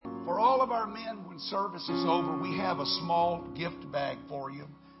all of our men, when service is over, we have a small gift bag for you.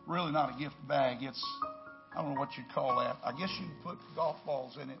 Really not a gift bag. It's, I don't know what you'd call that. I guess you can put golf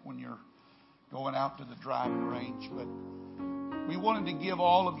balls in it when you're going out to the driving range. But we wanted to give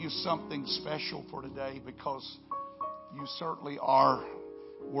all of you something special for today because you certainly are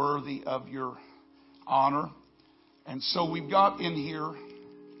worthy of your honor. And so we've got in here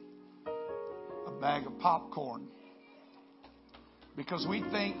a bag of popcorn. Because we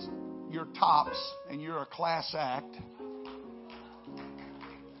think you're tops and you're a class act.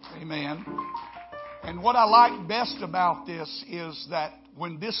 Amen. And what I like best about this is that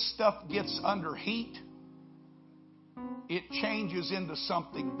when this stuff gets under heat, it changes into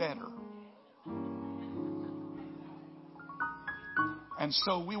something better. And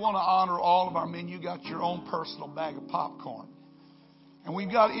so we want to honor all of our men. You got your own personal bag of popcorn. And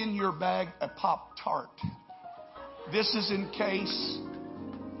we've got in your bag a Pop-Tart. This is in case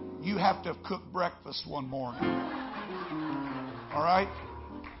you have to cook breakfast one morning. All right?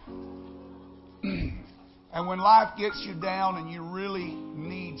 And when life gets you down and you really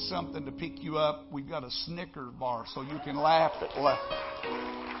need something to pick you up, we've got a Snickers bar so you can laugh at life.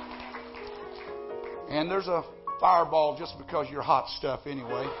 And there's a Fireball just because you're hot stuff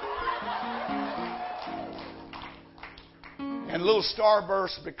anyway. And a little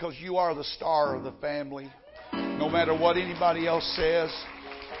Starburst because you are the star of the family, no matter what anybody else says.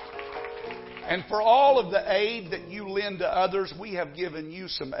 And for all of the aid that you lend to others, we have given you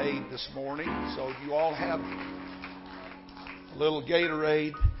some aid this morning. So you all have a little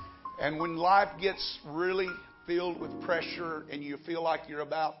Gatorade. And when life gets really filled with pressure and you feel like you're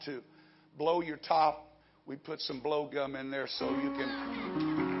about to blow your top, we put some blow gum in there so you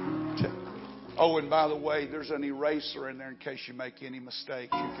can... Oh, and by the way, there's an eraser in there in case you make any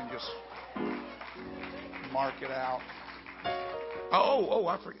mistakes. You can just mark it out. Oh,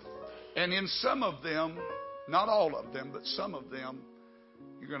 I forget. And in some of them, not all of them, but some of them,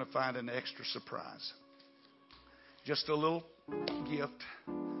 you're going to find an extra surprise. Just a little gift.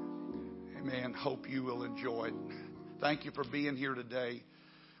 Amen. Hope you will enjoy it. Thank you for being here today.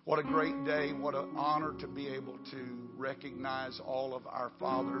 What a great day. What an honor to be able to recognize all of our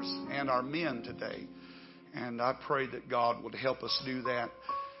fathers and our men today. And I pray that God would help us do that.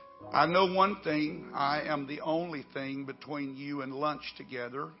 I know one thing. I am the only thing between you and lunch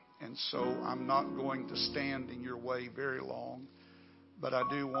together. And so I'm not going to stand in your way very long. But I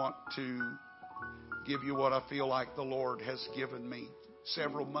do want to give you what I feel like the Lord has given me.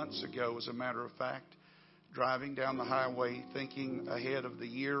 Several months ago, as a matter of fact, driving down the highway, thinking ahead of the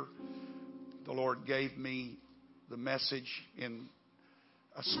year, the Lord gave me the message in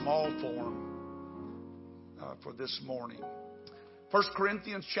a small form for this morning. 1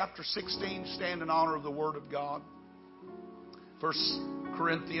 Corinthians chapter 16, stand in honor of the Word of God. 1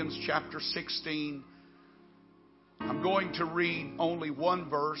 Corinthians chapter 16. I'm going to read only one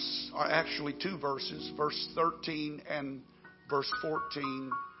verse, or actually two verses, verse 13 and verse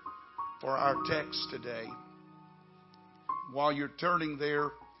 14 for our text today. While you're turning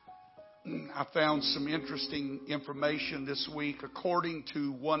there, I found some interesting information this week. According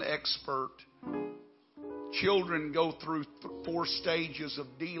to one expert, children go through 4 stages of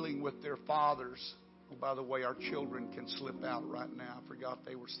dealing with their fathers. Oh, by the way, our children can slip out right now. I forgot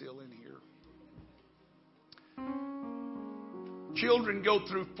they were still in here. Children go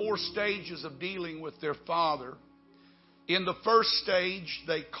through 4 stages of dealing with their father. In the first stage,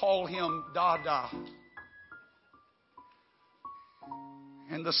 they call him Dada.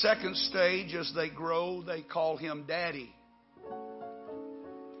 In the second stage, as they grow, they call him Daddy.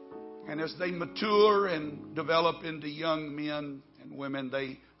 And as they mature and develop into young men and women,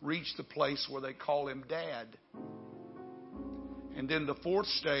 they reach the place where they call him Dad. And then the 4th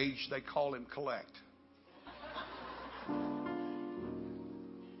stage, they call him Collect.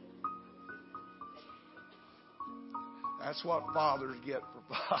 That's what fathers get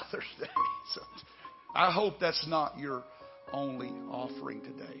for Father's Day. So I hope that's not your only offering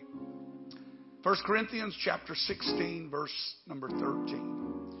today. 1 Corinthians chapter 16, verse number 13.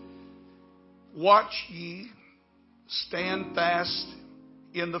 Watch ye, stand fast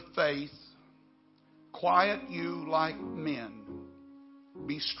in the faith, quiet you like men,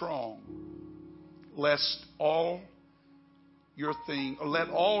 be strong, lest all your let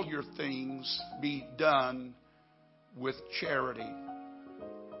all your things be done with charity.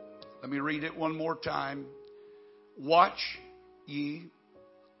 Let me read it one more time. Watch ye,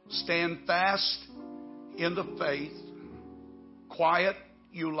 stand fast in the faith, quiet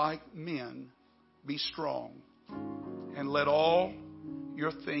you like men, be strong, and let all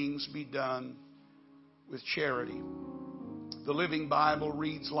your things be done with charity. The Living Bible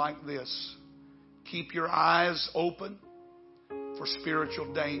reads like this: keep your eyes open for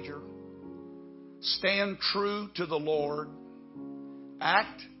spiritual danger. Stand true to the Lord.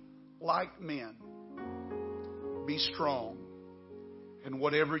 Act like men. Be strong. And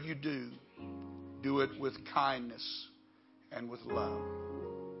whatever you do, do it with kindness and with love.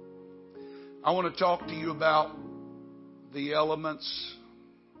 I want to talk to you about the elements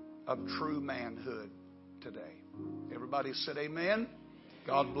of true manhood today. Everybody said amen.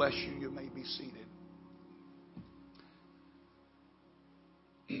 God bless you. You may be seated.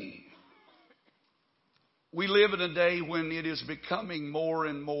 We live in a day when it is becoming more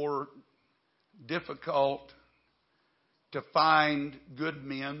and more difficult to find good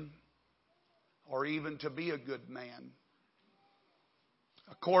men or even to be a good man.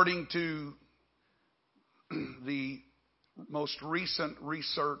 According to the most recent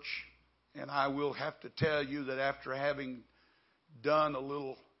research, and I will have to tell you that after having done a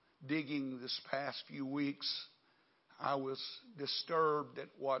little digging this past few weeks, I was disturbed at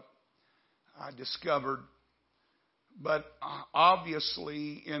what I discovered. But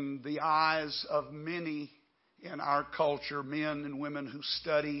obviously, in the eyes of many in our culture, men and women who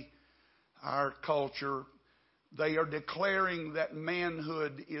study our culture, they are declaring that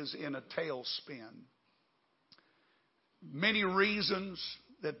manhood is in a tailspin. Many reasons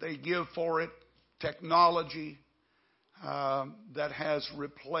that they give for it: technology that has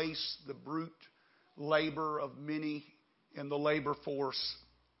replaced the brute labor of many in the labor force,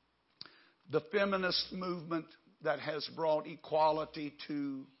 the feminist movement that has brought equality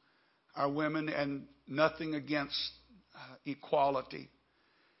to our women, and nothing against equality.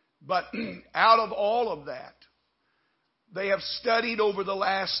 But out of all of that, they have studied over the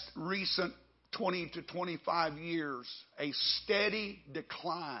last recent 20 to 25 years a steady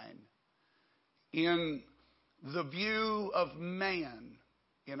decline in the view of man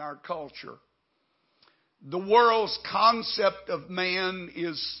in our culture. The world's concept of man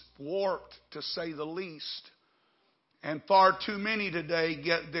is warped, to say the least. And far too many today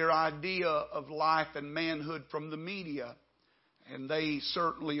get their idea of life and manhood from the media. And they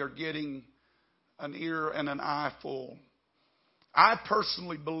certainly are getting an ear and an eye full. I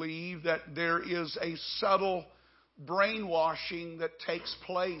personally believe that there is a subtle brainwashing that takes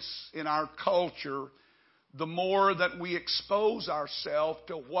place in our culture the more that we expose ourselves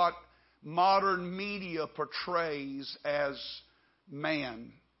to what modern media portrays as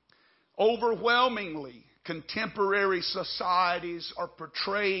man. Overwhelmingly, contemporary societies are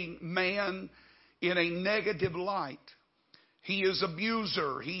portraying man in a negative light. He is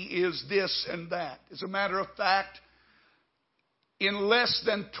abuser. He is this and that. As a matter of fact, in less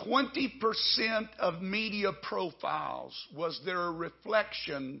than 20% of media profiles was there a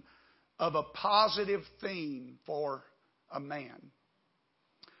reflection of a positive theme for a man.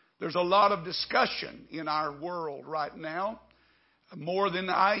 There's a lot of discussion in our world right now, more than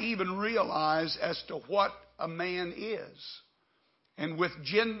I even realize, as to what a man is. And with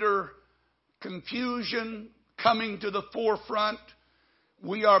gender confusion coming to the forefront,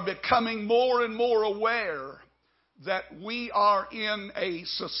 we are becoming more and more aware that we are in a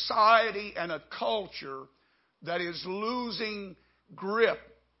society and a culture that is losing grip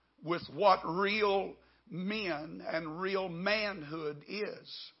with what real men and real manhood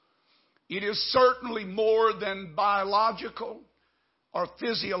is. It is certainly more than biological or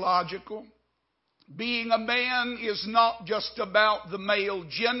physiological. Being a man is not just about the male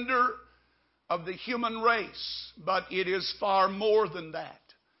gender of the human race, but it is far more than that.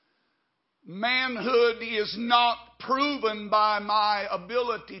 Manhood is not proven by my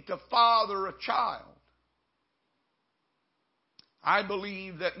ability to father a child. I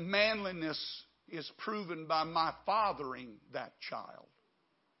believe that manliness is proven by my fathering that child.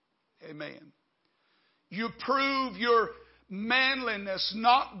 Amen. You prove your manliness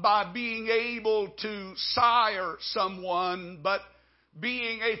not by being able to sire someone, but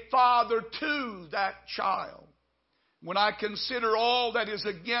being a father to that child. When I consider all that is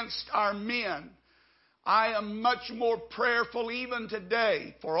against our men, I am much more prayerful even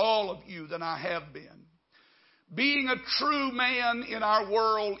today for all of you than I have been. Being a true man in our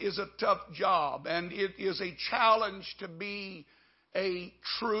world is a tough job, and it is a challenge to be a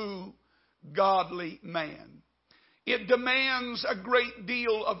true godly man. It demands a great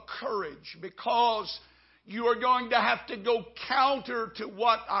deal of courage, because you are going to have to go counter to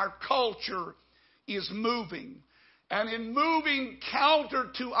what our culture is moving. And in moving counter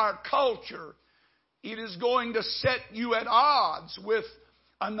to our culture, it is going to set you at odds with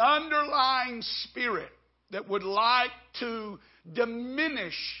an underlying spirit that would like to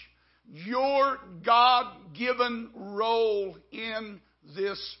diminish your God-given role in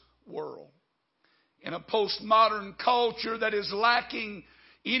this world. In a postmodern culture that is lacking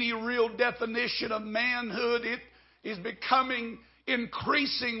any real definition of manhood, it is becoming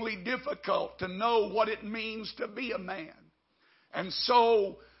increasingly difficult to know what it means to be a man. And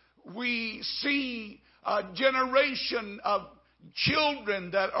so we see a generation of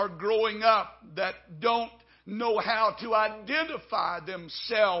children that are growing up that don't know how to identify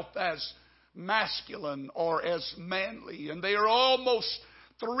themselves as masculine or as manly. And they are almost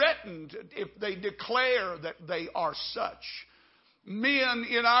threatened if they declare that they are such. Men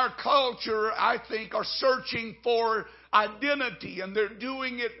in our culture, I think, are searching for identity, and they're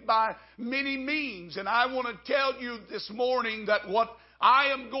doing it by many means. And I want to tell you this morning that what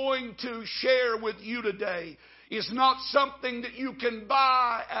I am going to share with you today is not something that you can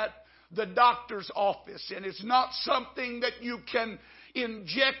buy at the doctor's office, and it's not something that you can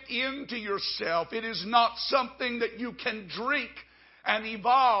inject into yourself. It is not something that you can drink and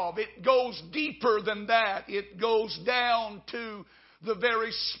evolve. It goes deeper than that. It goes down to the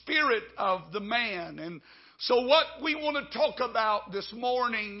very spirit of the man. And so what we want to talk about this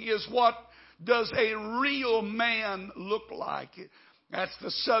morning is, what does a real man look like? That's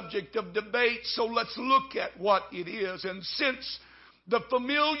the subject of debate. So let's look at what it is. And since the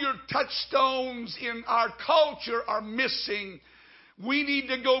familiar touchstones in our culture are missing, we need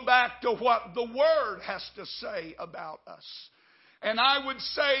to go back to what the Word has to say about us. And I would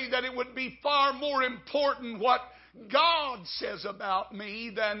say that it would be far more important what God says about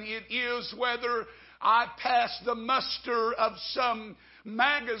me than it is whether I pass the muster of some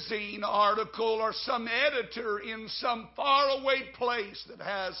magazine article or some editor in some faraway place that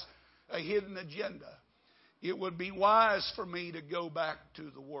has a hidden agenda. It would be wise for me to go back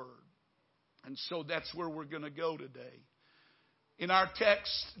to the Word. And so that's where we're going to go today. In our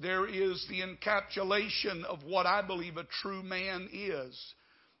text, there is the encapsulation of what I believe a true man is.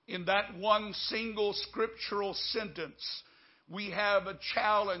 In that one single scriptural sentence, we have a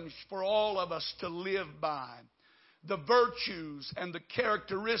challenge for all of us to live by. The virtues and the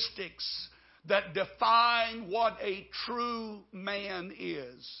characteristics that define what a true man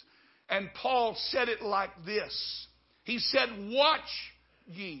is. And Paul said it like this. He said, "Watch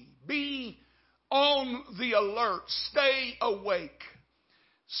ye, be on the alert, stay awake,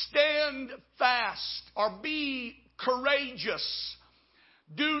 stand fast, or be courageous.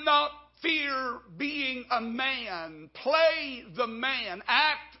 Do not fear being a man. Play the man,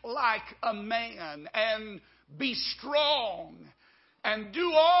 act like a man, and be strong. And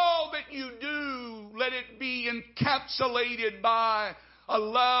do all that you do, let it be encapsulated by a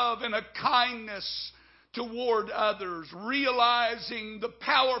love and a kindness toward others, realizing the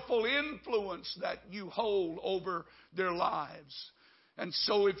powerful influence that you hold over their lives." And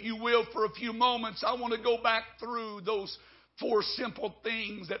so, if you will, for a few moments, I want to go back through those 4 simple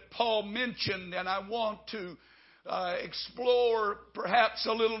things that Paul mentioned, and I want to explore perhaps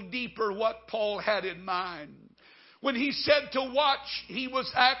a little deeper what Paul had in mind. When he said to watch, he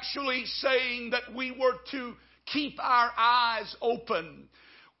was actually saying that we were to keep our eyes open.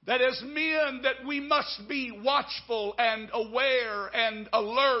 That as men, that we must be watchful and aware and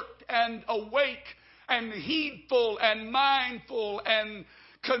alert and awake and heedful and mindful and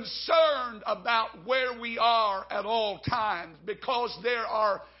concerned about where we are at all times, because there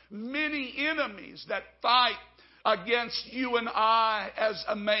are many enemies that fight against you and I as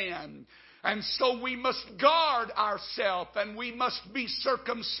a man. And so we must guard ourselves and we must be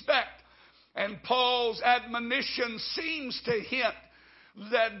circumspect. And Paul's admonition seems to hint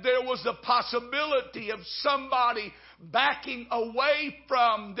that there was a possibility of somebody backing away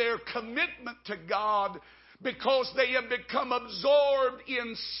from their commitment to God because they have become absorbed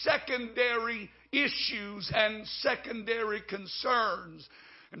in secondary issues and secondary concerns.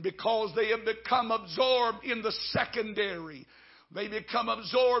 And because they have become absorbed in the secondary, they become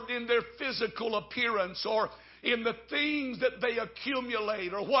absorbed in their physical appearance or in the things that they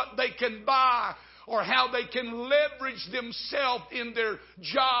accumulate or what they can buy or how they can leverage themselves in their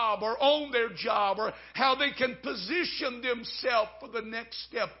job or on their job, or how they can position themselves for the next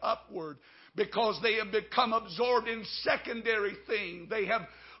step upward. Because they have become absorbed in secondary things, they have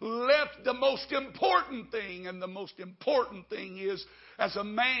left the most important thing. And the most important thing is, as a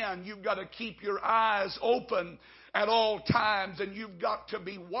man, you've got to keep your eyes open at all times, and you've got to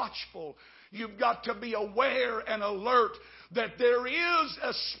be watchful. You've got to be aware and alert that there is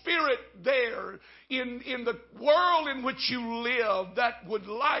a spirit there in the world in which you live that would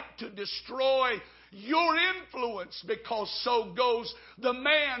like to destroy your influence, because so goes the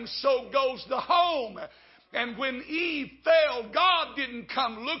man, so goes the home. And when Eve fell, God didn't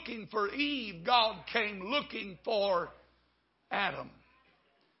come looking for Eve. God came looking for Adam.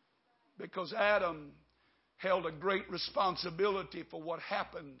 Because Adam held a great responsibility for what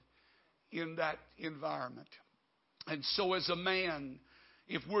happened in that environment. And so as a man,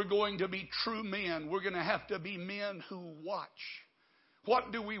 if we're going to be true men, we're going to have to be men who watch.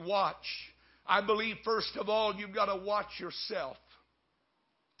 What do we watch? I believe, first of all, you've got to watch yourself.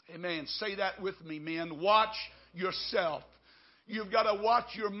 Amen. Say that with me, men. Watch yourself. You've got to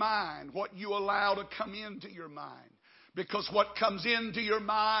watch your mind, what you allow to come into your mind. Because what comes into your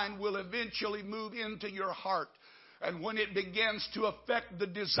mind will eventually move into your heart. And when it begins to affect the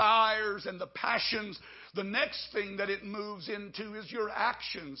desires and the passions, the next thing that it moves into is your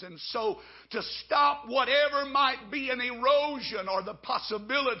actions. And so to stop whatever might be an erosion or the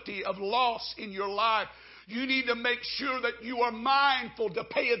possibility of loss in your life, you need to make sure that you are mindful to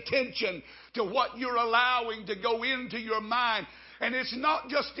pay attention to what you're allowing to go into your mind. And it's not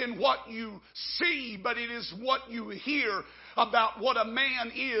just in what you see, but it is what you hear about what a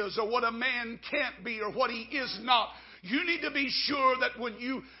man is or what a man can't be or what he is not. You need to be sure that when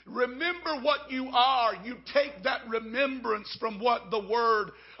you remember what you are, you take that remembrance from what the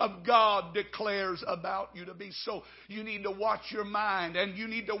Word of God declares about you to be. So you need to watch your mind and you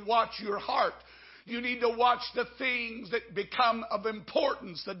need to watch your heart. You need to watch the things that become of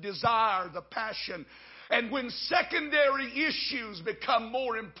importance, the desire, the passion. And when secondary issues become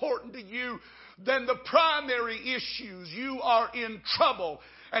more important to you than the primary issues, you are in trouble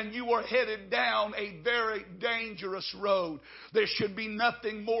and you are headed down a very dangerous road. There should be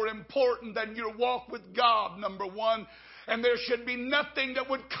nothing more important than your walk with God, number one. And there should be nothing that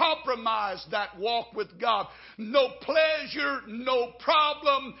would compromise that walk with God. No pleasure, no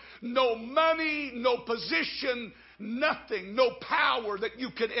problem, no money, no position, nothing, no power that you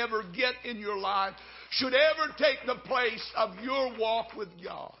could ever get in your life should ever take the place of your walk with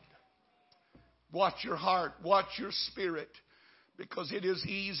God. Watch your heart, watch your spirit, because it is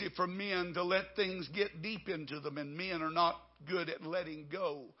easy for men to let things get deep into them, and men are not good at letting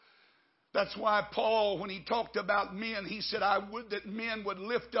go. That's why Paul, when he talked about men, he said, I would that men would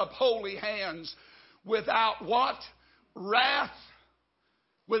lift up holy hands without what? Wrath,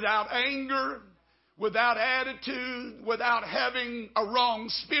 without anger, without attitude, without having a wrong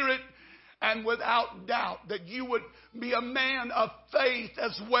spirit, and without doubt. That you would be a man of faith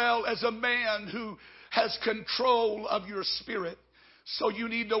as well as a man who has control of your spirit. So you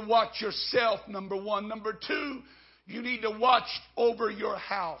need to watch yourself, number one. Number two, you need to watch over your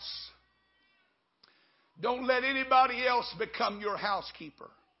house. Don't let anybody else become your housekeeper.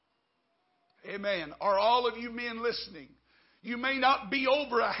 Amen. Are all of you men listening? You may not be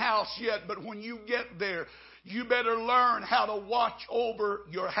over a house yet, but when you get there, you better learn how to watch over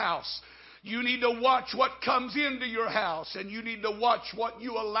your house. You need to watch what comes into your house, and you need to watch what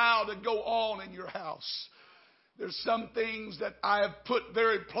you allow to go on in your house. There's some things that I have put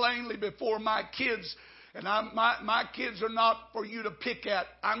very plainly before my kids. And my kids are not for you to pick at.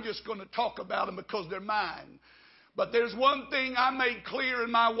 I'm just going to talk about them because they're mine. But there's one thing I made clear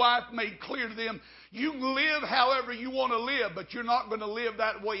and my wife made clear to them. You can live however you want to live, but you're not going to live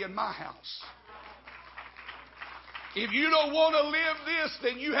that way in my house. If you don't want to live this,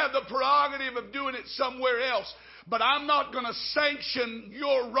 then you have the prerogative of doing it somewhere else. But I'm not going to sanction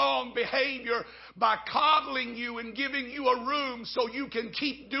your wrong behavior by coddling you and giving you a room so you can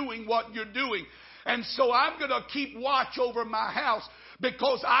keep doing what you're doing. And so I'm going to keep watch over my house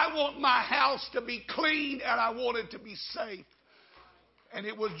because I want my house to be clean and I want it to be safe. And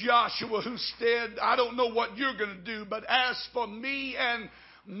it was Joshua who said, I don't know what you're going to do, but as for me and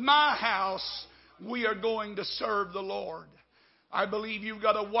my house, we are going to serve the Lord. I believe you've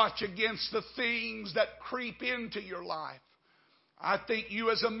got to watch against the things that creep into your life. I think you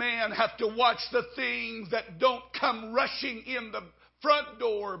as a man have to watch the things that don't come rushing in the front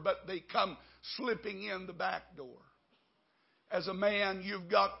door, but they come slipping in the back door. As a man, you've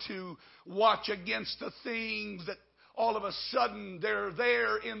got to watch against the things that all of a sudden they're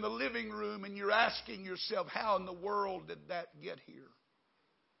there in the living room and you're asking yourself, how in the world did that get here?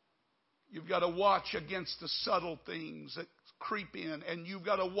 You've got to watch against the subtle things that creep in, and you've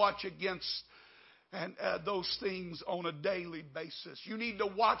got to watch against those things on a daily basis. You need to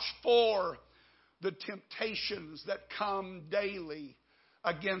watch for the temptations that come daily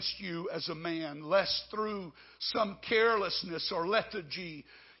against you as a man, lest through some carelessness or lethargy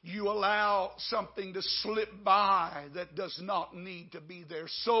you allow something to slip by that does not need to be there.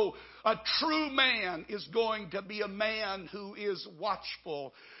 So a true man is going to be a man who is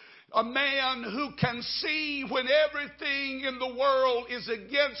watchful. A man who can see when everything in the world is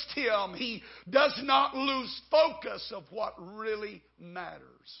against him. He does not lose focus of what really matters.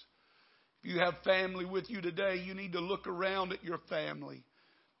 If you have family with you today, you need to look around at your family.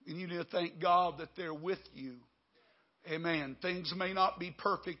 And you need to thank God that they're with you. Amen. Things may not be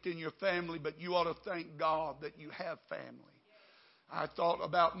perfect in your family, but you ought to thank God that you have family. I thought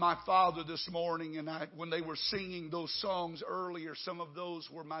about my father this morning, and when they were singing those songs earlier, some of those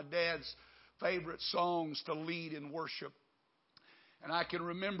were my dad's favorite songs to lead in worship. And I can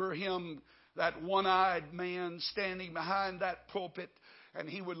remember him, that one-eyed man, standing behind that pulpit, and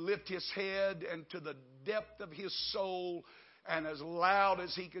he would lift his head, and to the depth of his soul, and as loud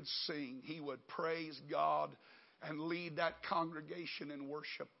as he could sing, he would praise God and lead that congregation in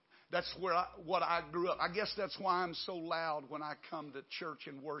worship. That's what I grew up. I guess that's why I'm so loud when I come to church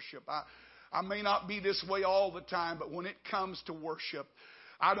and worship. I may not be this way all the time, but when it comes to worship,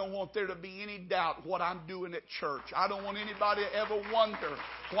 I don't want there to be any doubt what I'm doing at church. I don't want anybody to ever wonder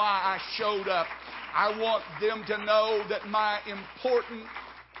why I showed up. I want them to know that my important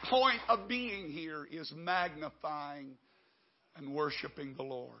point of being here is magnifying and worshiping the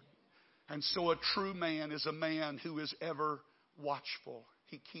Lord. And so a true man is a man who is ever watchful.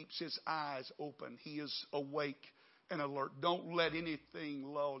 He keeps his eyes open. He is awake and alert. Don't let anything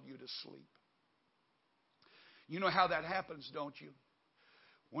lull you to sleep. You know how that happens, don't you?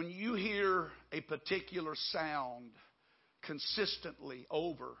 When you hear a particular sound consistently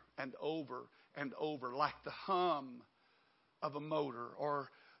over and over and over, like the hum of a motor or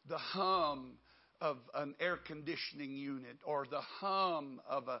the hum of an air conditioning unit or the hum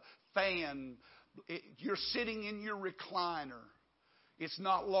of a fan, you're sitting in your recliner. It's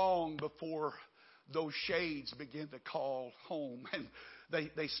not long before those shades begin to call home and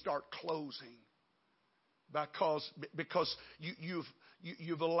they start closing because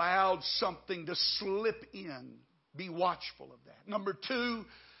you've allowed something to slip in. Be watchful of that. Number 2,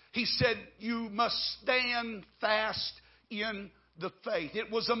 he said you must stand fast in the faith.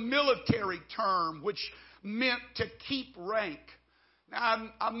 It was a military term which meant to keep rank. Now,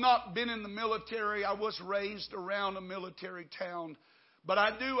 I've not been in the military. I was raised around a military town. But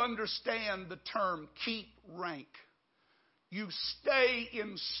I do understand the term keep rank. You stay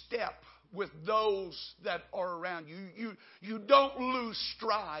in step with those that are around you. You don't lose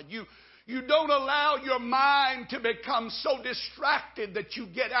stride. You don't allow your mind to become so distracted that you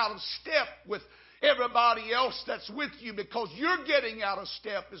get out of step with everybody else that's with you, because you're getting out of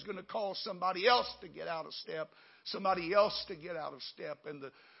step is going to cause somebody else to get out of step, somebody else to get out of step, and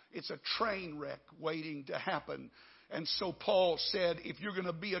it's a train wreck waiting to happen. And so Paul said, if you're going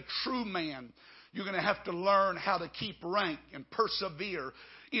to be a true man, you're going to have to learn how to keep rank and persevere,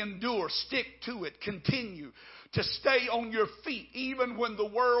 endure, stick to it, continue to stay on your feet even when the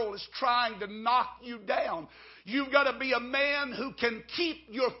world is trying to knock you down. You've got to be a man who can keep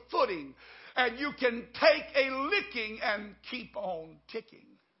your footing, and you can take a licking and keep on ticking.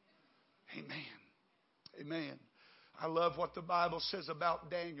 Amen. Amen. I love what the Bible says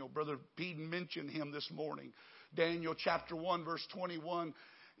about Daniel. Brother Peden mentioned him this morning. Daniel chapter 1 verse 21,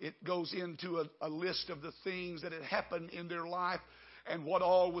 it goes into a list of the things that had happened in their life and what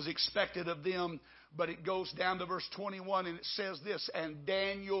all was expected of them. But it goes down to verse 21 and it says this, and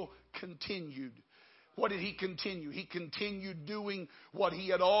Daniel continued. What did he continue? He continued doing what he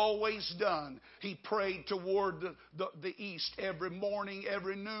had always done. He prayed toward the east every morning,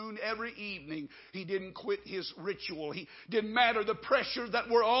 every noon, every evening. He didn't quit his ritual. He didn't matter the pressures that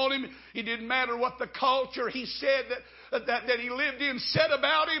were on him. It didn't matter what the culture he said that he lived in said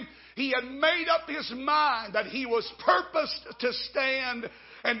about him. He had made up his mind that he was purposed to stand.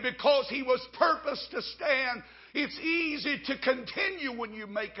 And because he was purposed to stand, it's easy to continue when you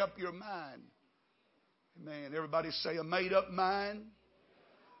make up your mind. Amen. Everybody say, a made-up mind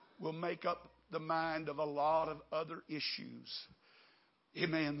will make up the mind of a lot of other issues.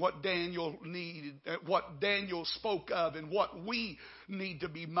 Amen. What Daniel needed, what Daniel spoke of, and what we need to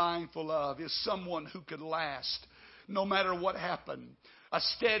be mindful of is someone who could last no matter what happened. A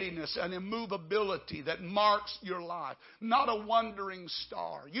steadiness, an immovability that marks your life. Not a wandering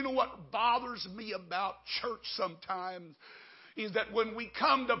star. You know what bothers me about church sometimes is that when we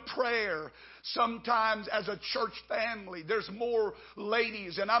come to prayer, sometimes as a church family, there's more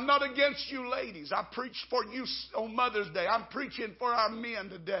ladies. And I'm not against you ladies. I preached for you on Mother's Day. I'm preaching for our men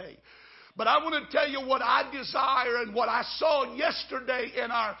today. But I want to tell you what I desire, and what I saw yesterday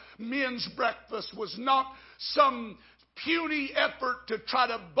in our men's breakfast was not some puny effort to try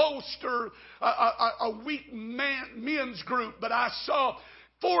to bolster a weak men's group. But I saw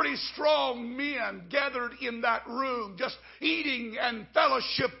 40 strong men gathered in that room, just eating and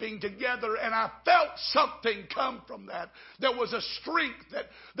fellowshipping together, and I felt something come from that. There was a strength,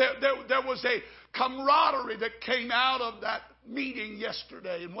 there was a camaraderie that came out of that meeting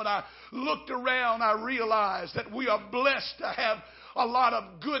yesterday. And when I looked around, I realized that we are blessed to have a lot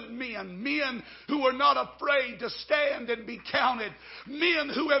of good men who are not afraid to stand and be counted, men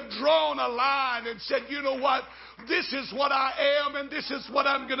who have drawn a line and said, you know what, this is what I am and this is what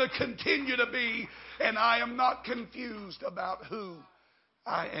I'm going to continue to be, and I am not confused about who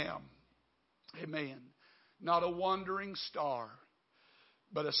I am. Amen. Not a wandering star,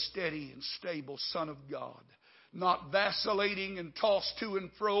 but a steady and stable Son of God. Not vacillating and tossed to and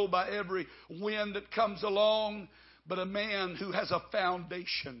fro by every wind that comes along, but a man who has a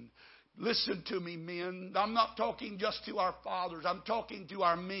foundation. Listen to me, men. I'm not talking just to our fathers. I'm talking to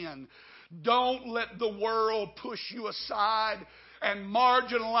our men. Don't let the world push you aside and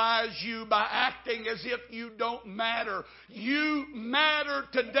marginalize you by acting as if you don't matter. You matter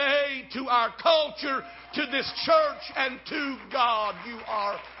today to our culture, to this church, and to God. You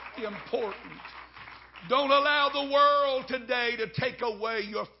are important. Don't allow the world today to take away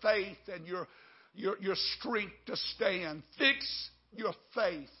your faith and your strength to stand. Fix your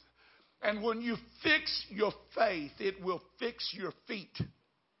faith. And when you fix your faith, it will fix your feet.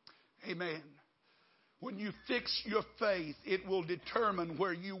 Amen. When you fix your faith, it will determine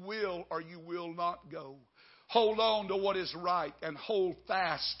where you will or you will not go. Hold on to what is right and hold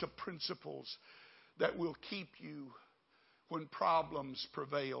fast to principles that will keep you when problems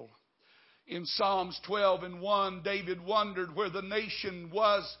prevail. In Psalms 12:1, David wondered where the nation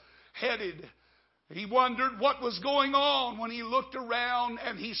was headed. He wondered what was going on when he looked around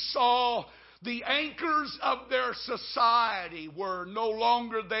and he saw the anchors of their society were no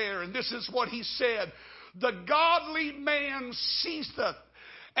longer there. And this is what he said: the godly man ceaseth,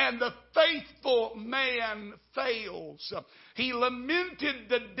 and the faithful man fails. He lamented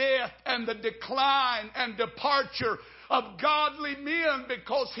the death and the decline and departure of godly men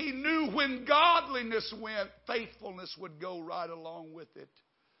because he knew when godliness went, faithfulness would go right along with it.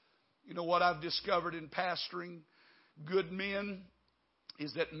 You know what I've discovered in pastoring good men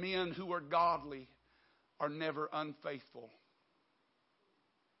is that men who are godly are never unfaithful.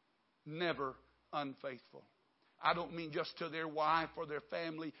 Never unfaithful. I don't mean just to their wife or their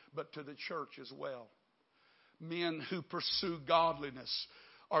family, but to the church as well. Men who pursue godliness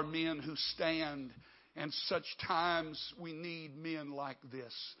are men who stand, and such times we need men like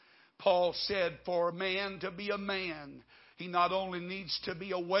this. Paul said for a man to be a man, he not only needs to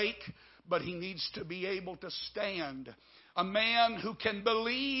be awake, but he needs to be able to stand. A man who can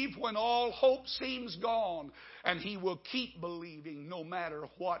believe when all hope seems gone, and he will keep believing no matter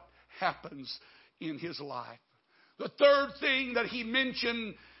what happens in his life. The third thing that he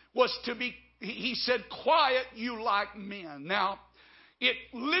mentioned was to be, he said, quiet you like men. Now, it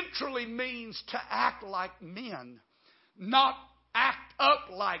literally means to act like men. Not act up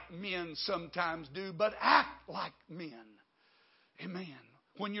like men sometimes do, but act like men. Amen.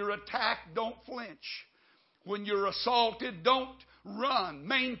 When you're attacked, don't flinch. When you're assaulted, don't run.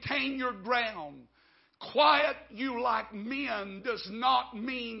 Maintain your ground. Quiet you like men does not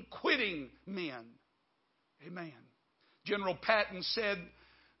mean quitting men. Amen. General Patton said,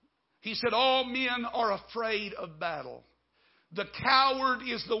 he said, all men are afraid of battle. The coward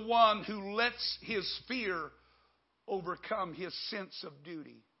is the one who lets his fear overcome his sense of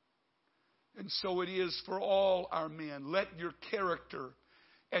duty. And so it is for all our men. Let your character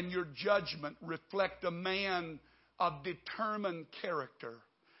and your judgment reflect a man of determined character.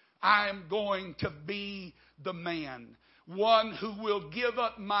 I am going to be the man. One who will give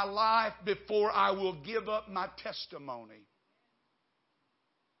up my life before I will give up my testimony.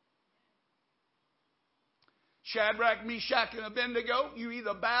 Shadrach, Meshach, and Abednego, you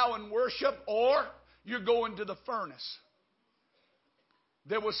either bow and worship or you're going to the furnace.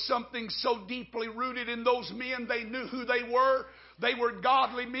 There was something so deeply rooted in those men. They knew who they were. They were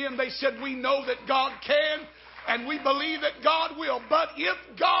godly men. They said, we know that God can and we believe that God will. But if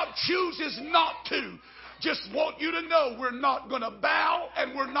God chooses not to, just want you to know we're not going to bow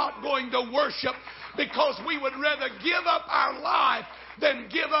and we're not going to worship, because we would rather give up our life than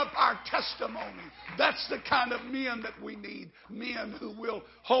give up our testimony. That's the kind of men that we need. Men who will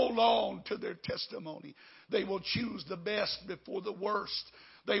hold on to their testimony. They will choose the best before the worst.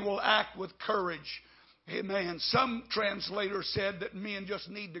 They will act with courage. Amen. Some translators said that men just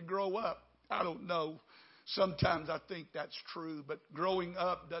need to grow up. I don't know. Sometimes I think that's true, but growing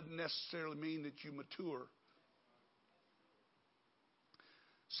up doesn't necessarily mean that you mature.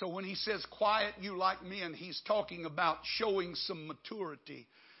 So when he says, quiet you like men, he's talking about showing some maturity,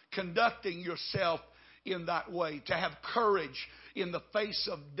 conducting yourself in that way, to have courage in the face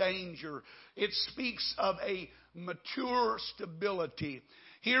of danger. It speaks of a mature stability.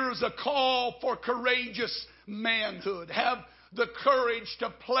 Here's a call for courageous manhood. Have the courage to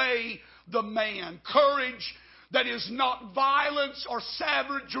play the man. Courage that is not violence or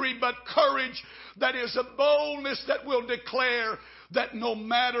savagery, but courage that is a boldness that will declare that no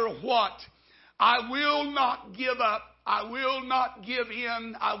matter what, I will not give up. I will not give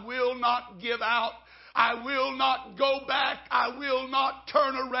in. I will not give out. I will not go back. I will not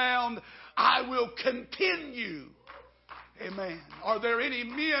turn around. I will continue. Amen. Are there any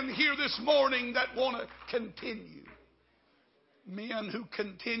men here this morning that want to continue? Men who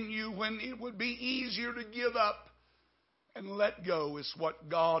continue when it would be easier to give up and let go is what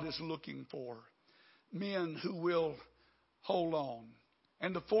God is looking for. Men who will hold on.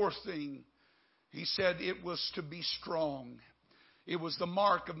 And the fourth thing, he said it was to be strong. It was the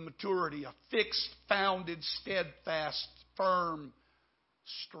mark of maturity, a fixed, founded, steadfast, firm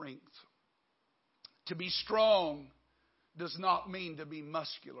strength. To be strong does not mean to be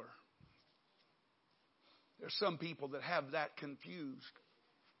muscular. There's some people that have that confused.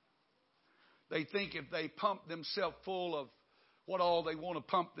 They think if they pump themselves full of what all they want to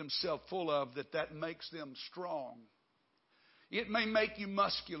pump themselves full of, that makes them strong. It may make you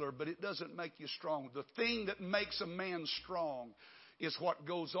muscular, but it doesn't make you strong. The thing that makes a man strong is what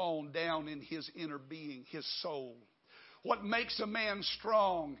goes on down in his inner being, his soul. What makes a man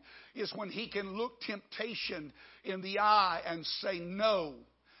strong is when he can look temptation in the eye and say no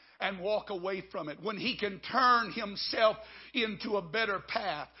and walk away from it. When he can turn himself into a better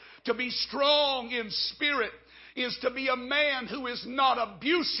path. To be strong in spirit is to be a man who is not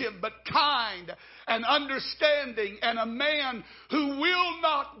abusive but kind and understanding, and a man who will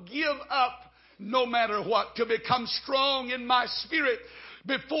not give up no matter what. To become strong in my spirit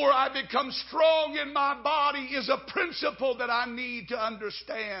before I become strong in my body is a principle that I need to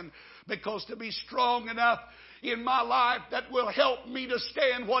understand, because to be strong enough in my life that will help me to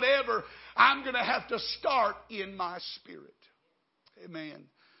stand whatever, I'm going to have to start in my spirit. Amen.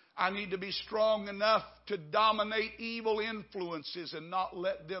 I need to be strong enough to dominate evil influences and not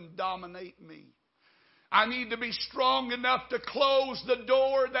let them dominate me. I need to be strong enough to close the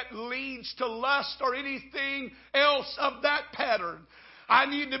door that leads to lust or anything else of that pattern. I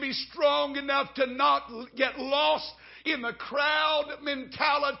need to be strong enough to not get lost in the crowd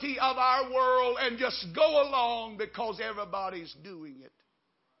mentality of our world and just go along because everybody's doing it.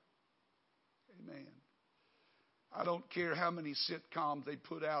 Amen. I don't care how many sitcoms they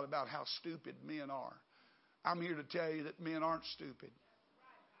put out about how stupid men are. I'm here to tell you that men aren't stupid.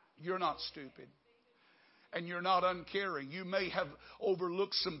 You're not stupid. And you're not uncaring. You may have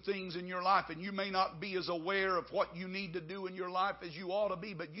overlooked some things in your life, and you may not be as aware of what you need to do in your life as you ought to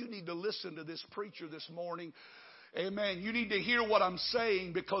be, but you need to listen to this preacher this morning. Amen. You need to hear what I'm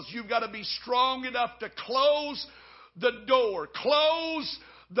saying, because you've got to be strong enough to close the door, close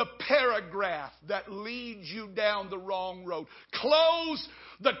the paragraph that leads you down the wrong road, close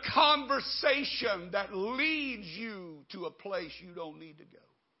the conversation that leads you to a place you don't need to go.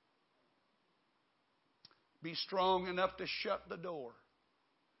 Be strong enough to shut the door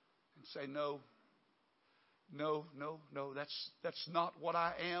and say, no, that's not what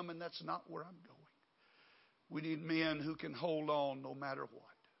I am, and that's not where I'm going. We need men who can hold on no matter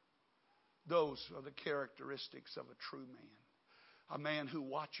what. Those are the characteristics of a true man. A man who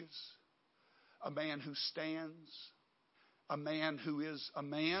watches, a man who stands, a man who is a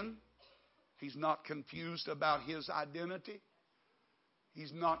man. He's not confused about his identity.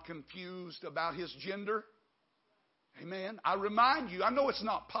 He's not confused about his gender. Amen. I remind you, I know it's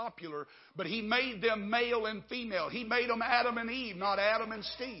not popular, but He made them male and female. He made them Adam and Eve, not Adam and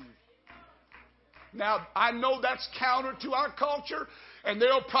Steve. Now, I know that's counter to our culture, and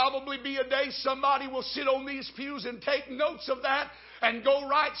there'll probably be a day somebody will sit on these pews and take notes of that and go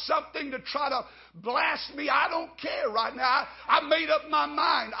write something to try to blast me. I don't care right now. I made up my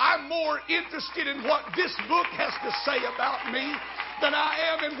mind. I'm more interested in what this book has to say about me than I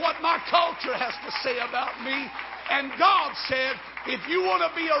am in what my culture has to say about me. And God said, if you want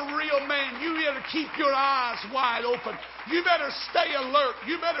to be a real man, you better keep your eyes wide open. You better stay alert.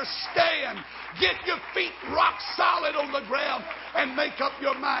 You better stand. Get your feet rock solid on the ground and make up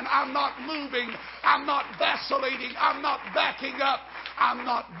your mind. I'm not moving. I'm not vacillating. I'm not backing up. I'm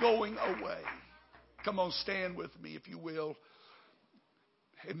not going away. Come on, stand with me if you will.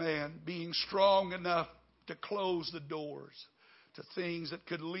 Amen. Being strong enough to close the doors to things that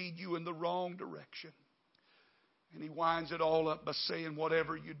could lead you in the wrong direction. And he winds it all up by saying,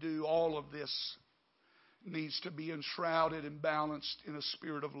 whatever you do, all of this needs to be enshrouded and balanced in a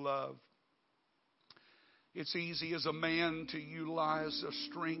spirit of love. It's easy as a man to utilize a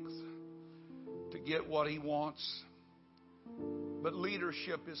strength to get what he wants. But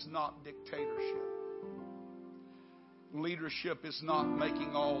leadership is not dictatorship. Leadership is not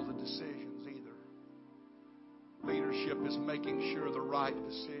making all the decisions either. Leadership is making sure the right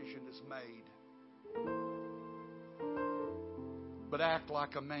decision is made. But act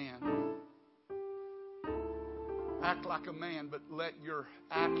like a man. Act like a man, but let your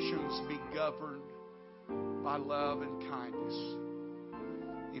actions be governed by love and kindness.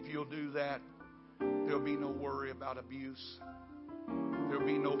 If you'll do that, there'll be no worry about abuse. There'll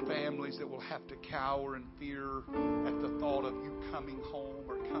be no families that will have to cower in fear at the thought of you coming home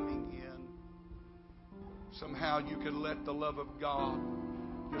or coming in. Somehow you can let the love of God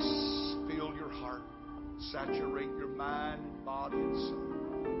just fill your heart, saturate your mind and body and soul.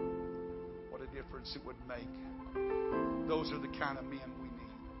 What a difference it would make. Those are the kind of men we need.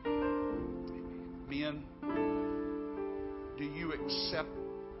 Men, do you accept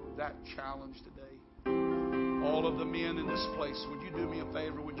that challenge today? All of the men in this place, would you do me a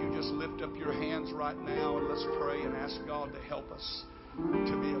favor? Would you just lift up your hands right now and let's pray and ask God to help us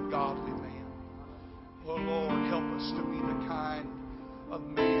to be a godly man. Oh Lord, help us to be the kind of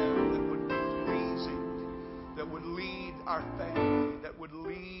man that would be pleasing, that would lead our family, that would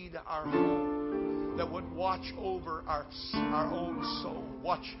lead our home, that would watch over our own soul,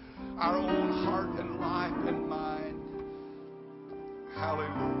 watch our own heart and life and mind.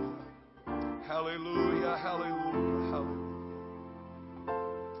 Hallelujah. Hallelujah, hallelujah, hallelujah.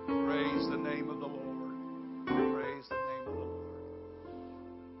 Praise the name of the Lord. Praise the name of the Lord.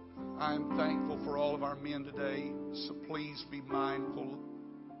 I am thankful for all of our men today, so please be mindful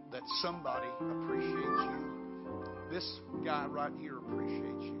that somebody appreciates you. This guy right here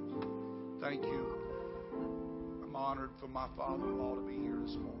appreciates you. Thank you. I'm honored for my father-in-law to be here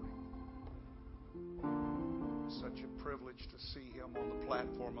this morning. Such a privilege to see him on the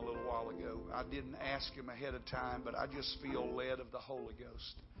platform a little while ago. I didn't ask him ahead of time, but I just feel led of the Holy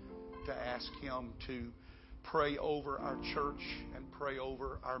Ghost to ask him to pray over our church and pray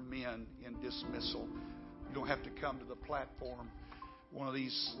over our men in dismissal. You don't have to come to the platform. One of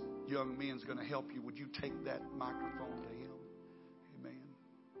these young men is going to help you. Would you take that microphone to him? Amen.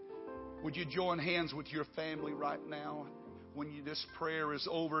 Would you join hands with your family right now? When this prayer is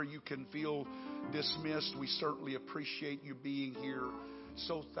over, you can feel dismissed. We certainly appreciate you being here.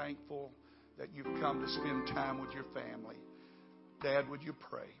 So thankful that you've come to spend time with your family. Dad, would you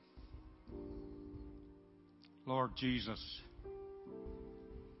pray? Lord Jesus,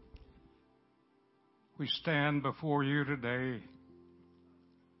 we stand before you today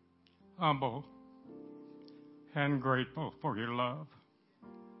humble and grateful for your love.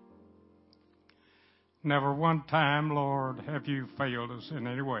 Never one time, Lord, have you failed us in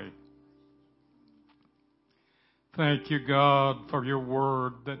any way. Thank you, God, for your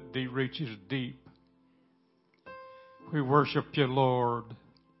word that reaches deep. We worship you, Lord.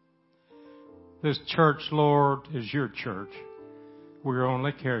 This church, Lord, is your church. We're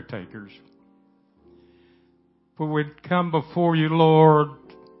only caretakers. But we come before you, Lord,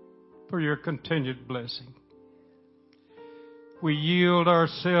 for your continued blessing. We yield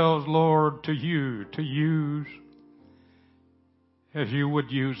ourselves, Lord, to you to use as you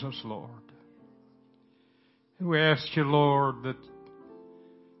would use us, Lord. And we ask you, Lord, that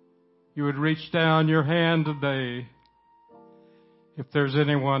you would reach down your hand today. If there's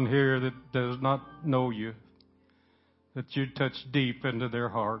anyone here that does not know you, that you touch deep into their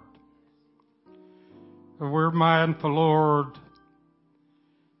heart. And we're mindful, Lord,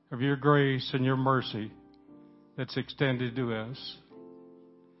 of your grace and your mercy that's extended to us.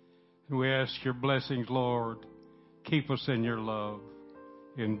 And we ask your blessings, Lord. Keep us in your love.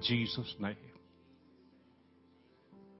 In Jesus' name.